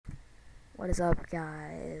What is up,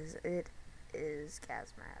 guys? It is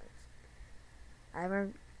Casmaz. I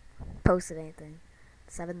haven't posted anything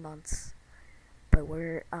 7 months, but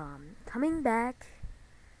we're coming back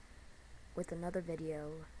with another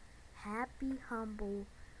video. Happy humble.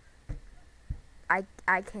 I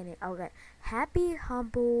can't. Okay. Happy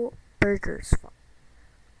humble burgers.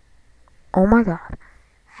 Oh my god.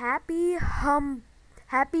 Happy's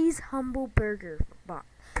humble burger.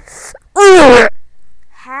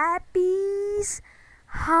 Happy's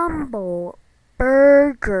humble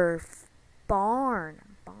burger barn.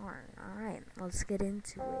 Alright, let's get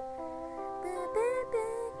into it. I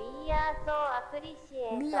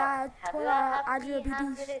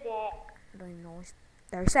don't even know what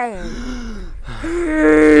they're saying.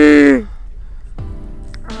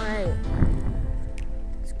 Alright,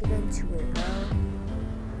 let's get into it, bro.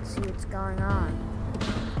 Let's see what's going on.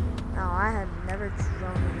 No, I have never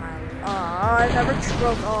drunk in my life. I never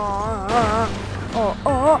drunk.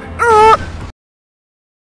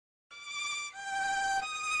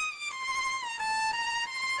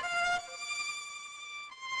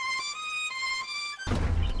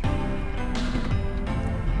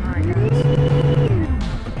 Alright, guys.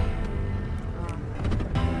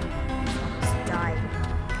 Almost died.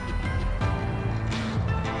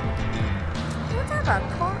 What type of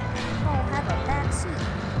car? Oh, have a back seat.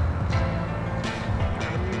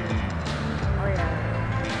 Oh yeah.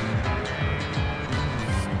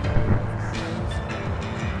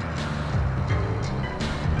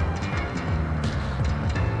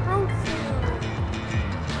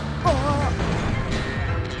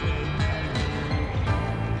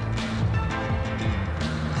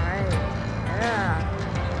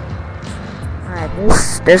 Alright,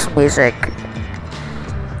 this music.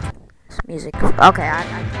 Okay, I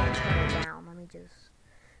can't turn it down. Let me just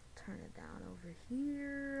turn it down over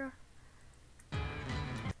here.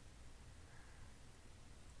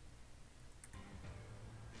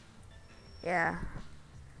 Yeah.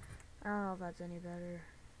 I don't know if that's any better.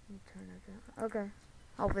 Let me turn it down. Okay.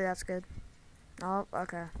 Hopefully that's good. Oh,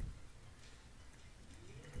 okay.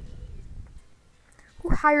 Who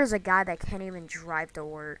hires a guy that can't even drive to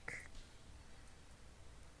work?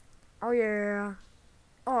 Oh yeah.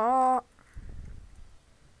 Oh.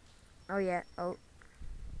 Oh yeah. Oh.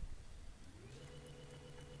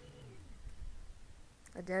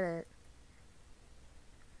 I did it.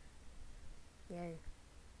 Yay.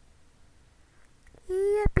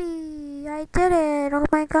 Yippee! I did it! Oh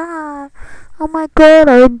my god! Oh my god,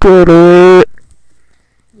 I did it!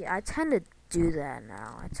 Yeah, I tend to do that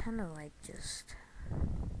now. I tend to like just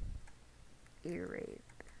ear rape.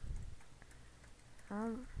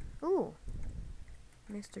 Ooh.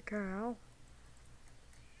 Mr. Cow.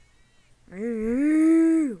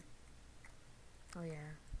 Ooh. Oh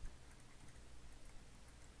yeah.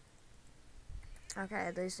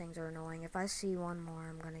 Okay, these things are annoying. If I see one more,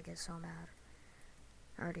 I'm gonna get so mad.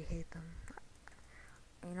 I already hate them.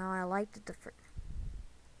 You know, I liked it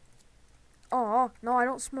Oh, no, I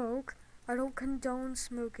don't smoke. I don't condone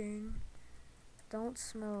smoking. Don't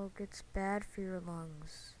smoke. It's bad for your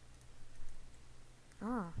lungs.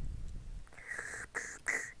 Oh.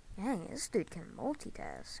 Dang, this dude can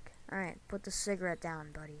multitask. Alright, put the cigarette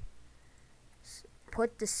down, buddy.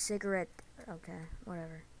 Put the cigarette... Okay,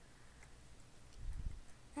 whatever.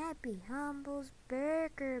 Happy Humble's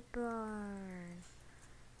Burger Barn.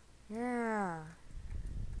 Yeah.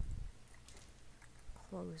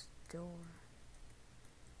 Closed door.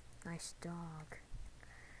 Nice dog.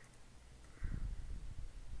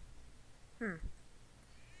 Like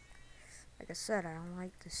I said, I don't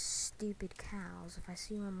like the stupid cows. If I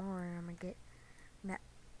see one more, I'm gonna get mad.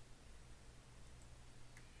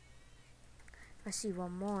 If I see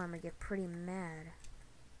one more, I'm gonna get pretty mad.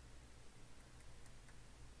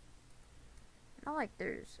 Not like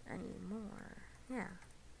there's any more. Yeah.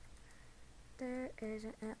 There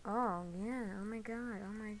isn't. Oh, yeah. Oh my god.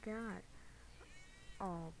 Oh my god.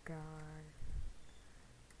 Oh god.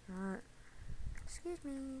 Excuse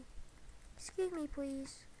me. Excuse me,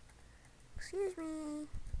 please. Excuse me.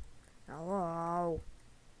 Hello.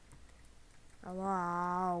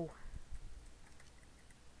 Hello.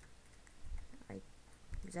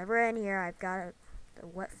 Who's ever in here? I've got the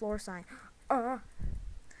wet floor sign. You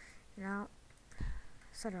know, I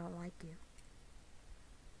said I don't like you.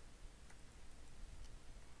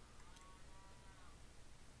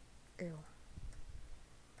 Ew.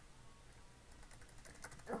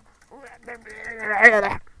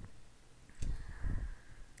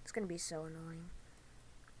 It's gonna be so annoying.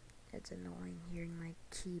 It's annoying hearing my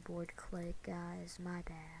keyboard click, guys. My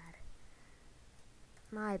bad.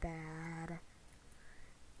 My bad.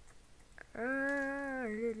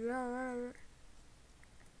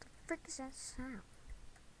 frick is that sound?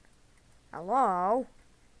 Hello?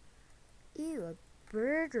 Ew, a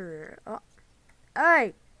burger. Oh,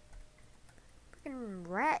 hey! Freaking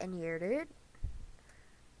rat in here, dude.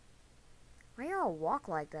 Why y'all walk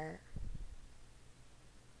like that?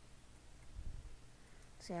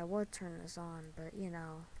 See, I would turn this on, but you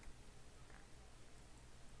know.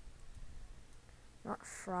 Not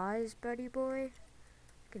fries, buddy boy.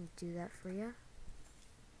 I can do that for you.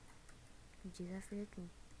 Can do that for you. Can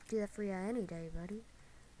do that for you any day, buddy.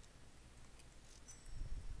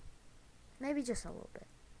 Maybe just a little bit.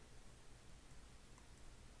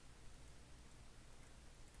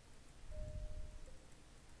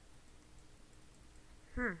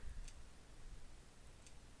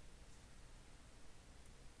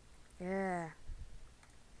 Yeah.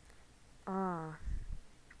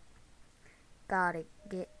 Gotta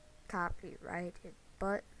get copyrighted,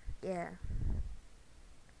 but yeah.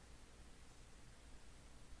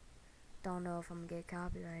 Don't know if I'm gonna get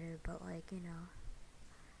copyrighted, but like, you know.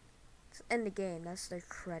 It's in the game, that's their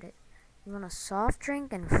credit. You want a soft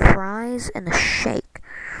drink and fries and a shake.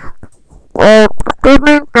 Excuse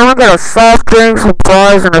me, can I get a soft drink, some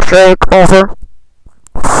fries, and a shake? Over.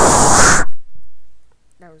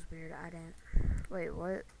 That was weird, I didn't. Wait,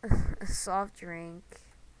 what? A soft drink.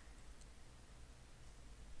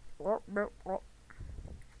 There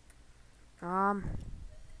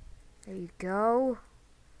you go.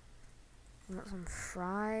 You want some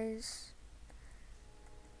fries?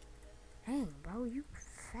 Dang, bro, you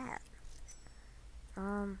fat.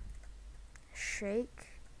 Shake.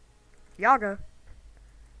 Yaga.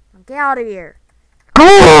 Get out of here.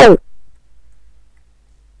 Oh!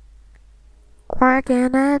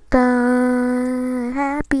 Working at the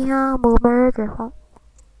Happy Humble Burger. Oh.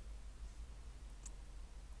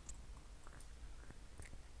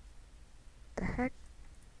 The heck?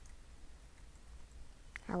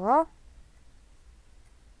 Hello?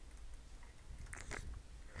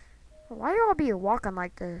 Why y'all be walking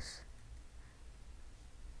like this?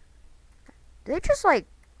 They just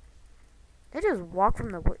walk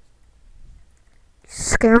from the wood.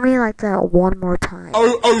 Scare me like that one more time.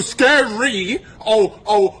 Oh, scary!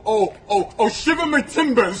 Oh, shiver my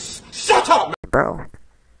timbers! Shut up! Bro.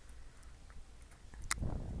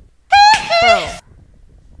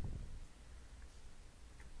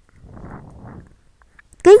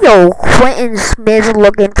 Get your Quentin Smith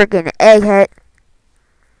looking freaking egghead.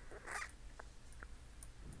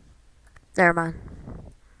 Never mind.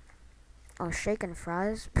 Oh, shake and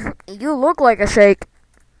fries? You look like a shake.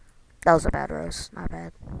 That was a bad roast. Not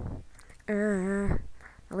bad.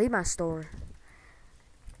 Leave my store.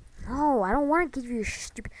 No, I don't want to give you a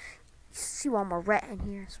stupid... You see why I'm a rat in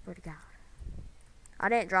here? I swear to God. I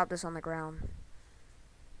didn't drop this on the ground.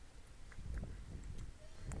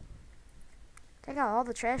 Take out all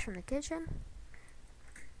the trash from the kitchen.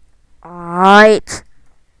 Alright.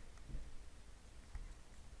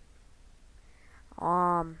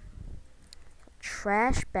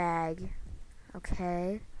 Trash bag.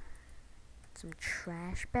 Okay. Some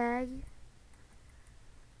trash bag.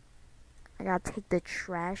 I gotta take the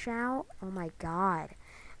trash out. Oh my God.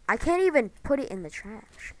 I can't even put it in the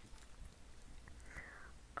trash.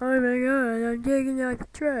 Oh my God, I'm taking out the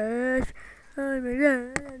trash. Oh my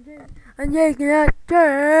God, I'm taking out the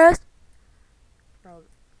trash. Bro,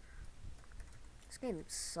 this game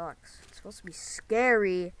sucks. It's supposed to be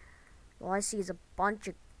scary. All I see is a bunch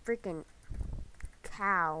of freaking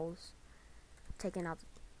cows taking out.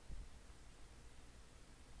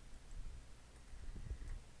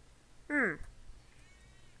 I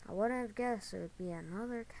wouldn't have guessed it would be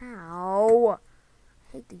another cow.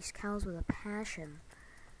 I hate these cows with a passion.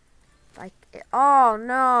 Like, oh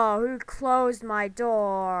no, who closed my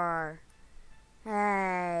door?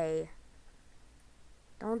 Hey.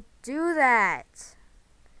 Don't do that.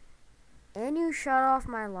 And you shut off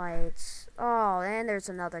my lights. Oh, and there's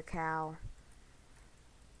another cow.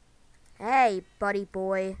 Hey, buddy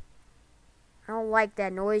boy. I don't like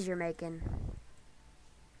that noise you're making.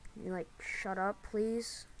 Can you, like, shut up,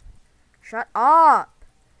 please? Shut up!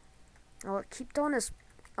 Oh, keep doing this.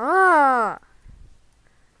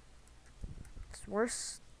 It's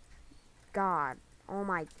worse. God. Oh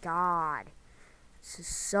my God. This is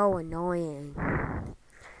so annoying. Oh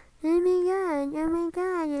my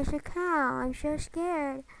God, there's a cow. I'm so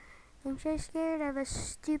scared. I'm so scared of a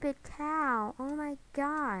stupid cow. Oh my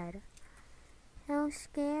God. So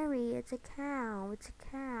scary. It's a cow. It's a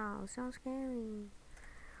cow. So scary.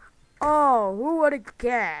 Oh, who would have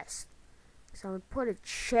guessed? Someone put a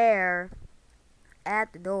chair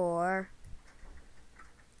at the door.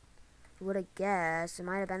 Who would have guessed? It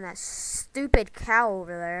might have been that stupid cow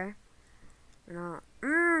over there. You know,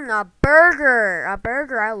 A burger. A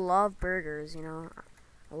burger. I love burgers, you know.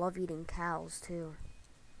 I love eating cows, too.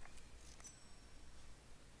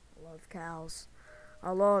 I love cows.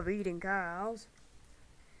 I love eating cows.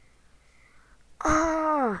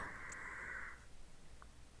 Ah.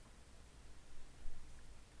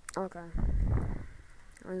 Okay.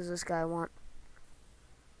 What does this guy want?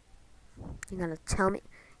 You gonna tell me?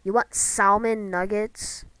 You want salmon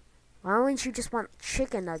nuggets? Why wouldn't you just want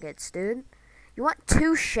chicken nuggets, dude? You want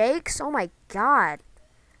 2 shakes? Oh my god.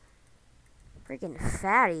 Freaking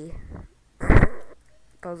fatty.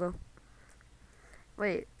 Bozo.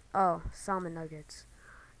 Wait. Oh, salmon nuggets.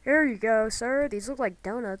 Here you go, sir. These look like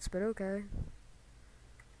donuts, but okay.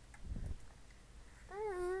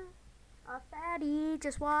 A fatty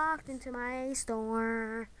just walked into my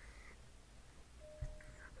store.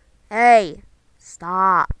 Hey,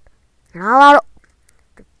 stop. You're not allowed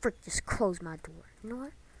to frick just close my door. You know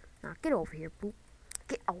what? Now get over here, boop.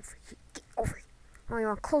 Get over here. Get over here. Oh, you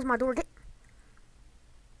want to close my door? Get.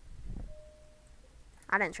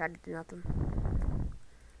 I didn't try to do nothing.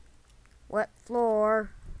 Wet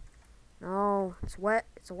floor. No, it's wet.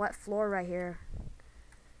 It's a wet floor right here.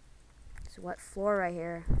 It's a wet floor right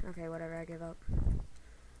here. Okay, whatever. I give up.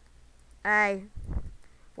 Hey,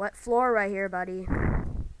 wet floor right here, buddy. Kind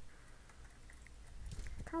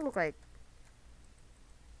of look like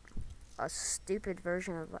a stupid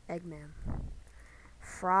version of Eggman.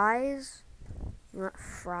 Fries? You want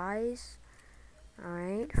fries?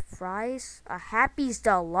 Alright, fries. A Happy's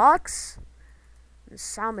Deluxe? And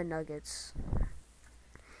salmon nuggets.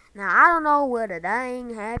 Now, I don't know what a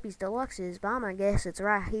dang Happy's Deluxe is, but I'm gonna guess it's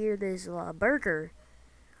right here, this burger.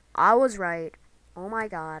 I was right. Oh my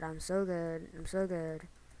god, I'm so good. I'm so good.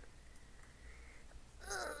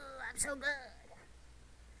 Ugh, I'm so good.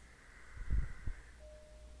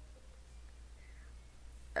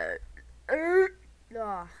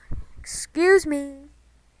 Excuse me.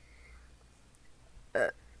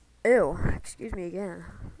 Ew. Excuse me again.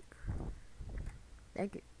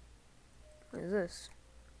 Thank you. What is this?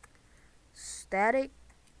 Static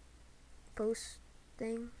post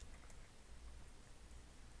thing?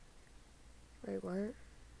 Wait, what?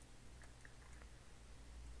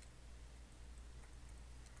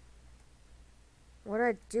 What do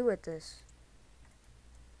I do with this?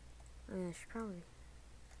 I mean, I should probably.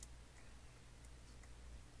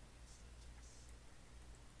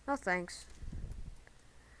 No thanks.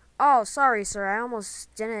 Oh, sorry, sir. I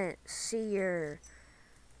almost didn't see your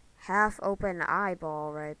half-open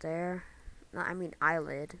eyeball right there. No, I mean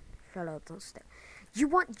eyelid. Shut up, don't stare. You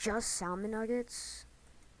want just salmon nuggets?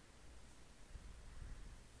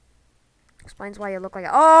 Explains why you look like.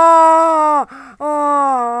 Oh,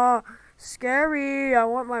 oh, scary! I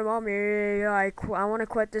want my mommy. I want to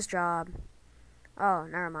quit this job. Oh,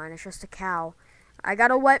 never mind. It's just a cow. I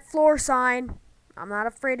got a wet floor sign. I'm not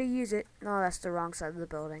afraid to use it. No, that's the wrong side of the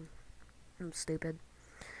building. I'm stupid.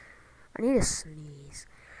 I need to sneeze.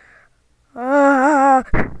 Ah!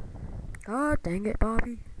 God dang it,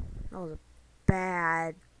 Bobby. That was a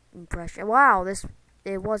bad impression. Wow,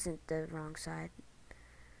 it wasn't the wrong side.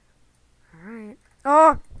 Alright.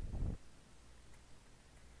 Oh!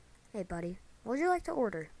 Hey, buddy. What would you like to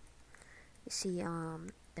order? You see,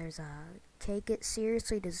 there's a Take It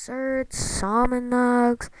Seriously dessert, salmon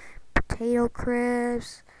nugs, potato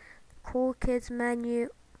crisps, cool kids menu.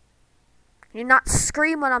 Can you not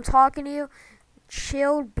scream when I'm talking to you?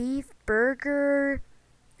 Chilled beef burger,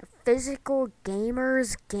 physical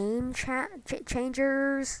gamers game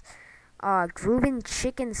changers, grooving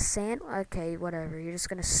chicken sand. Okay, whatever. You're just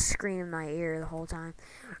gonna scream in my ear the whole time.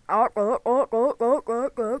 And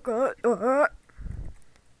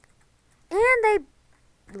they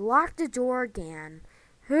locked the door again.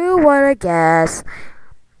 Who would have guessed?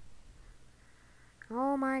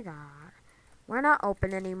 Oh my god. We're not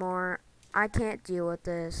open anymore. I can't deal with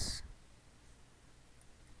this.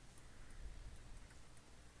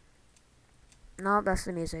 No, that's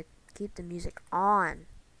the music. Keep the music on.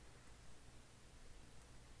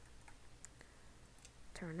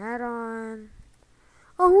 Turn that on.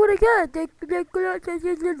 Oh, what I got?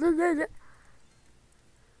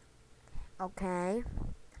 Okay.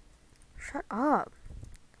 Shut up.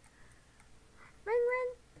 Ring,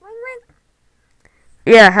 ring, ring, ring.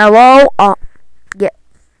 Yeah, hello? Yeah.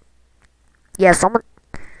 Yeah, someone.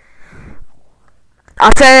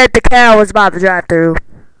 I said the cow was by the drive-thru.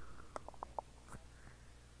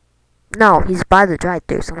 No, he's by the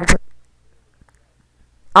drive-thru. Someone put.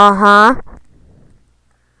 Uh-huh.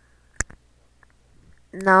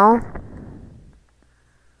 No.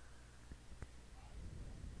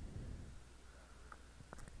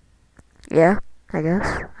 Yeah, I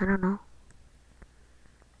guess. I don't know.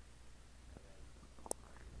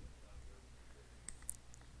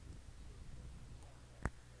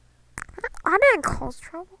 cause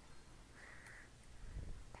trouble?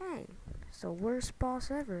 Dang, it's the worst boss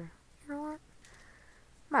ever. You know what?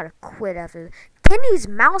 I'm about to quit after this. Can these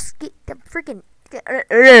mouse get the freaking... Can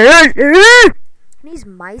these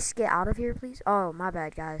mice get out of here, please? Oh, my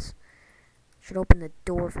bad, guys. Should open the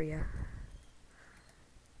door for you.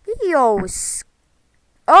 Yo,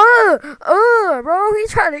 bro, he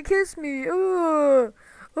tried to kiss me. He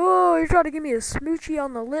tried to give me a smoochie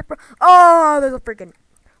on the lip, bro. Oh, there's a freaking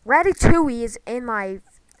Ratatouille is in my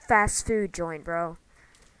fast food joint, bro.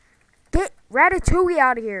 Get Ratatouille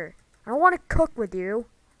out of here. I don't want to cook with you.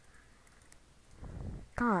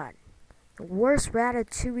 God, the worst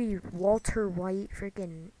Ratatouille, Walter White,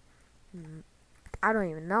 freaking, I don't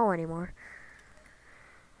even know anymore.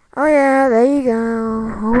 Oh yeah, there you go.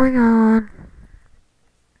 Oh my god.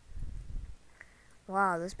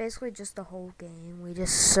 Wow, this is basically just the whole game. We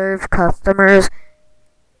just serve customers.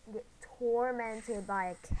 Get tormented by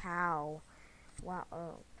a cow.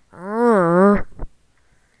 Wow.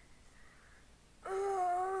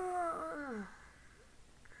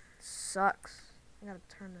 Sucks. I gotta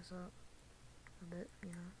turn this up a bit, you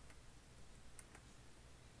know.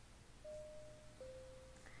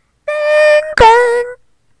 Bing bang.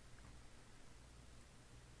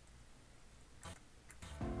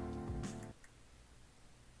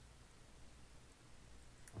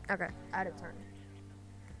 Okay, I had to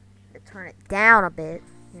turn it down a bit,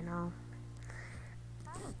 you know.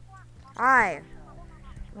 Hi.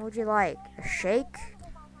 What would you like? A shake?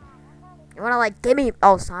 You wanna like give me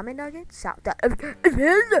salmon nuggets? I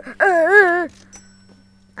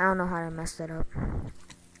don't know how to mess that up.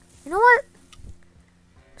 You know what?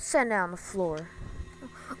 Sit down on the floor.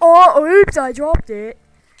 Oh, oops! I dropped it.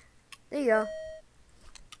 There you go.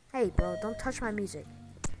 Hey, bro, don't touch my music.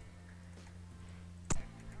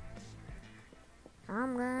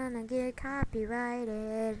 I'm gonna get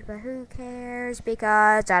copyrighted, but who cares?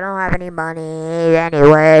 Because I don't have any money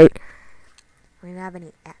anyway. I don't have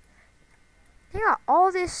any. They got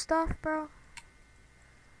all this stuff, bro.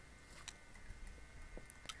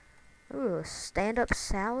 Ooh, stand-up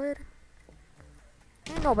salad.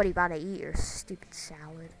 Ain't nobody about to eat your stupid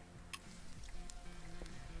salad.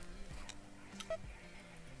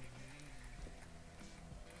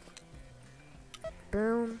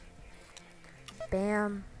 Boom.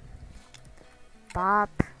 Bam.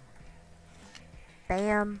 Bop.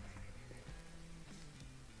 Bam.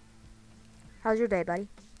 How's your day, buddy?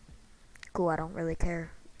 Cool, I don't really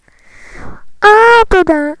care.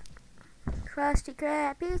 Krusty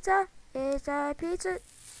Krab pizza is a pizza.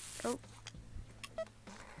 Oh.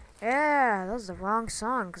 Yeah, that was the wrong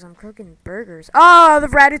song because I'm cooking burgers. Oh, the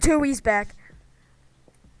Ratatouille's back.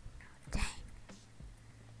 Dang.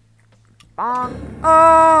 Bong.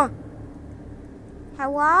 Oh.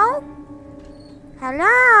 Hello?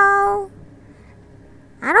 Hello?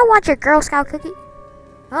 I don't want your Girl Scout cookie.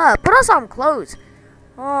 Put on some clothes.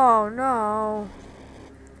 Oh no.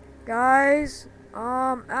 Guys,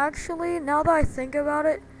 actually, now that I think about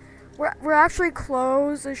it, we're actually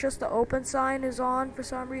closed. It's just the open sign is on for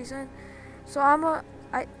some reason. So I'm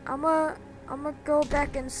gonna go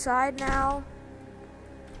back inside now.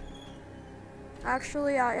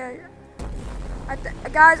 Actually,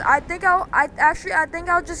 guys, I think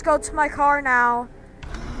I'll just go to my car now.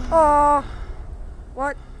 Oh,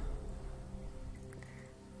 what?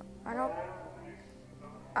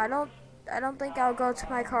 I don't think I'll go to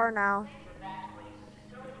my car now.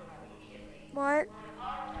 What?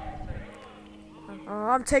 Oh,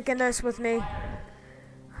 I'm taking this with me. I'm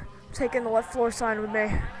taking the wet floor sign with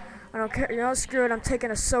me. I don't care. You know, screw it. I'm taking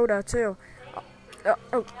a soda too. Got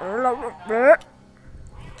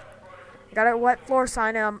a wet floor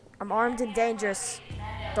sign and I'm armed and dangerous.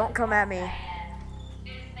 Don't come at me.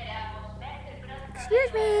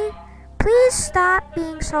 Excuse me. Please stop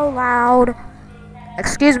being so loud.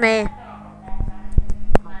 Excuse me.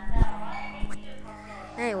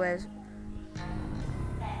 Anyways.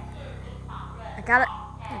 I got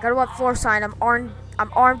a wet floor sign. I'm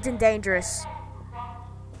armed and dangerous.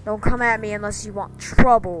 Don't come at me unless you want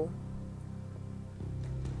trouble.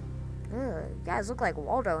 Ugh, you guys look like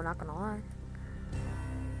Waldo, not gonna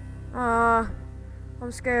lie.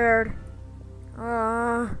 I'm scared.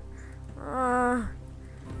 Oh,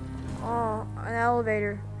 an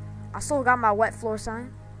elevator. I still got my wet floor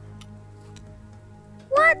sign.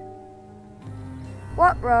 What?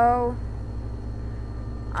 What, bro?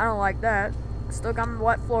 I don't like that. Still got my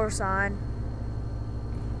wet floor sign.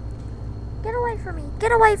 Get away from me.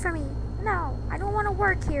 Get away from me. No, I don't want to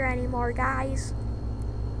work here anymore, guys.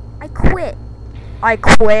 I quit. I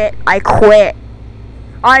quit. I quit.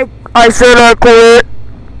 I said I quit.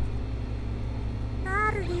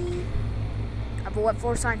 I have a what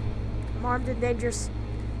floor sign. I'm armed and dangerous.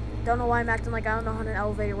 Don't know why I'm acting like I don't know how an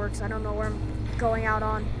elevator works. I don't know where I'm going out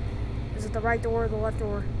on. Is it the right door or the left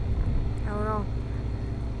door? I don't know.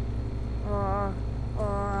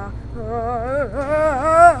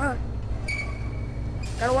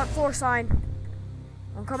 Got a what floor sign.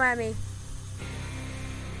 Don't come at me.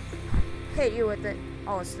 Hit you with it.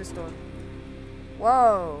 Oh, it's this door.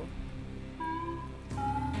 Whoa.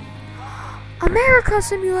 America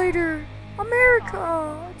simulator!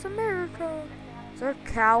 America! It's America! Is there a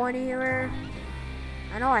cow anywhere?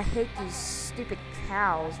 I know I hate these stupid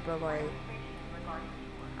cows, but like,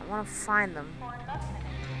 I want to find them.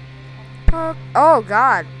 Oh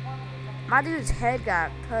god. My dude's head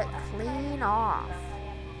got cut clean off.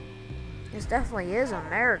 This definitely is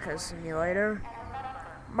America simulator.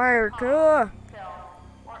 America!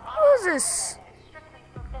 Who's this?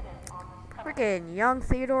 Freaking young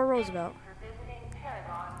Theodore Roosevelt.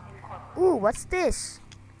 Ooh, what's this?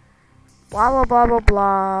 Blah blah blah blah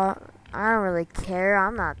blah. I don't really care.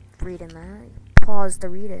 I'm not reading that. Pause to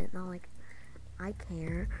read it. Not like I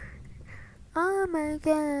care. Oh my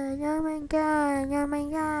god, oh my god, oh my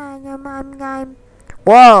god, oh my god.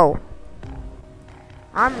 Whoa!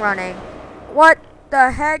 I'm running. What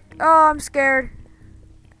the heck? Oh, I'm scared.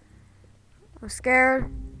 I'm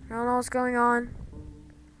scared. I don't know what's going on.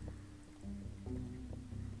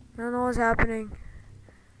 I don't know what's happening.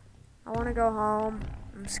 I want to go home.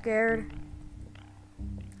 I'm scared.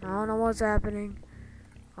 I don't know what's happening.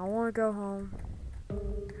 I want to go home.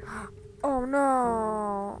 Oh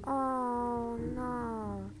no. Oh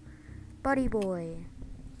no. Buddy boy.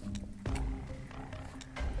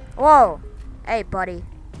 Whoa. Hey, buddy.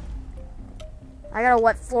 I got a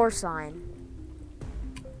wet floor sign.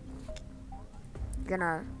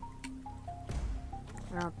 Gonna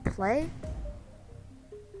play?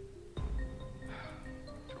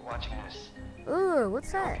 You're watching this. Ooh,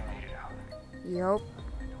 what's that? Yup.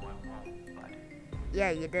 I know I won't, but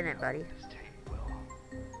Yeah, you didn't, buddy. this tape will.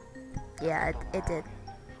 Yeah, it did.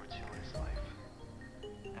 For Julia's life.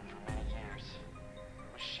 And for many years,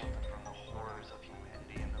 it was shielded from the horrors of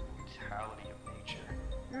humanity and the brutality of nature.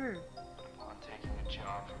 But upon taking a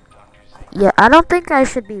job from Dr. Zink, Yeah, I don't think I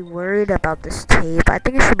should be worried about this tape. I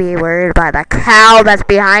think I should be worried about the cow that's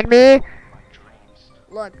behind me. my dreams,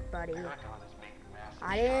 Look, buddy. Paragon is making massive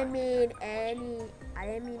I didn't mean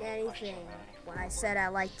anything when I said I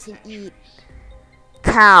like to eat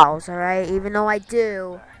cows, alright? Even though I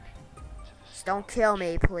do. Just don't kill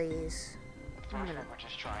me, please. First, we were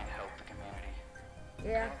just trying to help the community.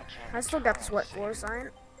 Yeah, I still got this wet floor sign.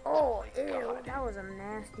 Oh, ew, that was a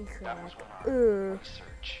nasty That crack. was when our Ugh.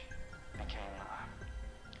 research became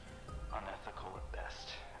unethical at best,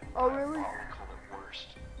 and Oh, really? diabolical at worst.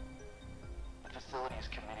 The facility is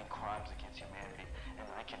committing crimes against humanity, and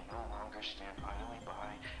I can no longer stand idly by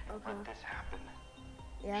and let this happen.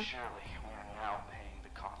 Yeah. Surely we are now paying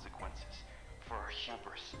the consequences for our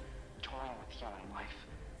hubris, toying with human life,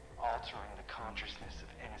 altering the consciousness of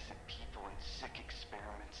innocent people in sick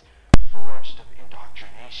experiments, forged of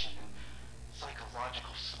indoctrination and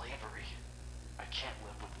psychological slavery. I can't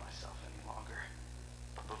live with myself any longer.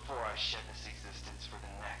 But before I shed this existence for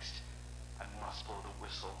the next, I must blow the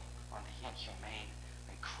whistle on the inhumane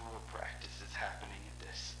and cruel practices happening at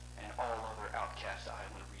this and all other outcast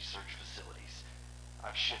island research facilities.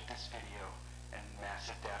 I've shipped this video and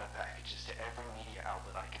massive data packages to every media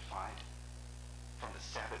outlet I could find, from the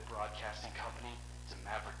Sabbath Broadcasting Company to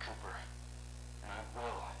Maverick Cooper, and I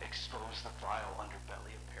will expose the vile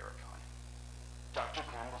underbelly of Paragon. Dr.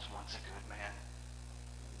 Grimm was once a good man,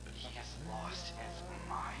 but he has lost his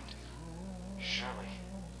mind. Surely,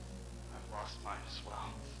 I've lost mine as well.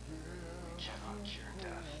 We cannot cure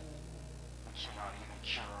death. We cannot even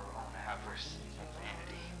cure our own avarice and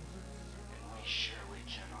vanity. And we surely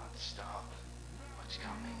cannot stop what's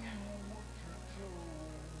coming.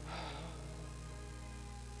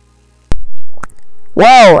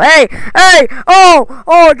 Whoa, hey, hey,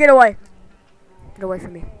 oh, get away. Get away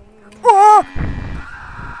from me. Oh!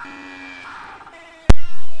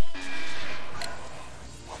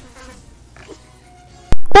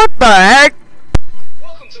 What the heck?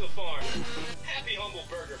 Welcome to the farm. Happy Humble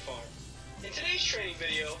Burger Farm. In today's training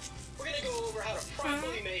video, we're gonna go over how to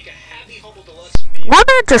properly make a Happy Humble Deluxe meal. Why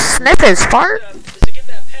did it just sniff his fart? Step is to get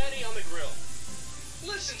that patty on the grill.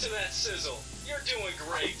 Listen to that sizzle. You're doing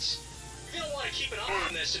great. You're gonna want to keep an eye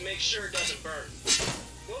on this and make sure it doesn't burn.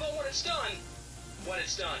 We'll know when it's done. When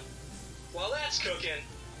it's done. While that's cooking,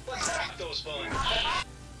 let's wrap those buns.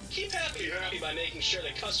 Keep happy by making sure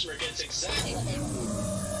the customer gets exactly.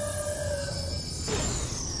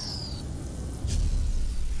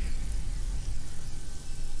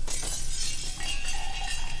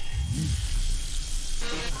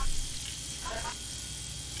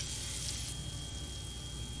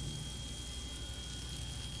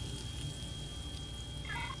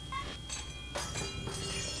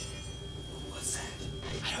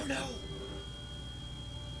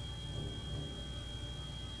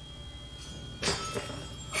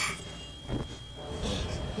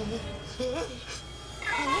 The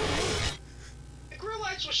grill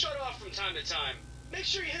lights will shut off from time to time. Make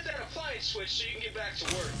sure you hit that appliance switch so you can get back to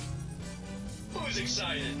work. Who's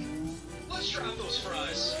excited? Let's drop those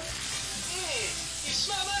fries. You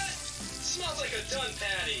smell that? It smells like a done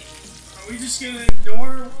patty. Are we just gonna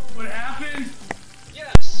ignore what happened?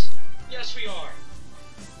 Yes. Yes, we are.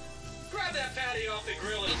 Grab that patty off the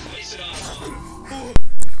grill and place it on one.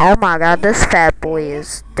 Oh my god, this fat boy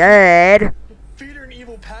is dead. Feed her an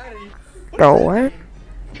evil patty. The what?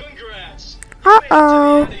 Congrats.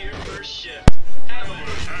 Uh-oh. You made it to the end of your first shift. Have a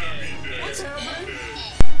good What's happening?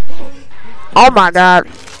 Oh my god,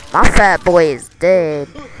 my fat boy is dead.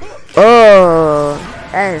 Oh,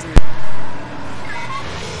 that is.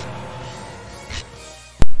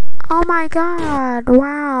 Oh my god!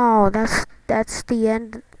 Wow, that's the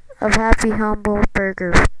end of Happy Humble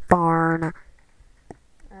Burger Barn.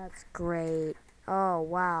 That's great. Oh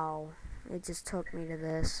wow, it just took me to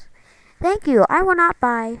this. Thank you. I will not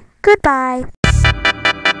buy. Goodbye.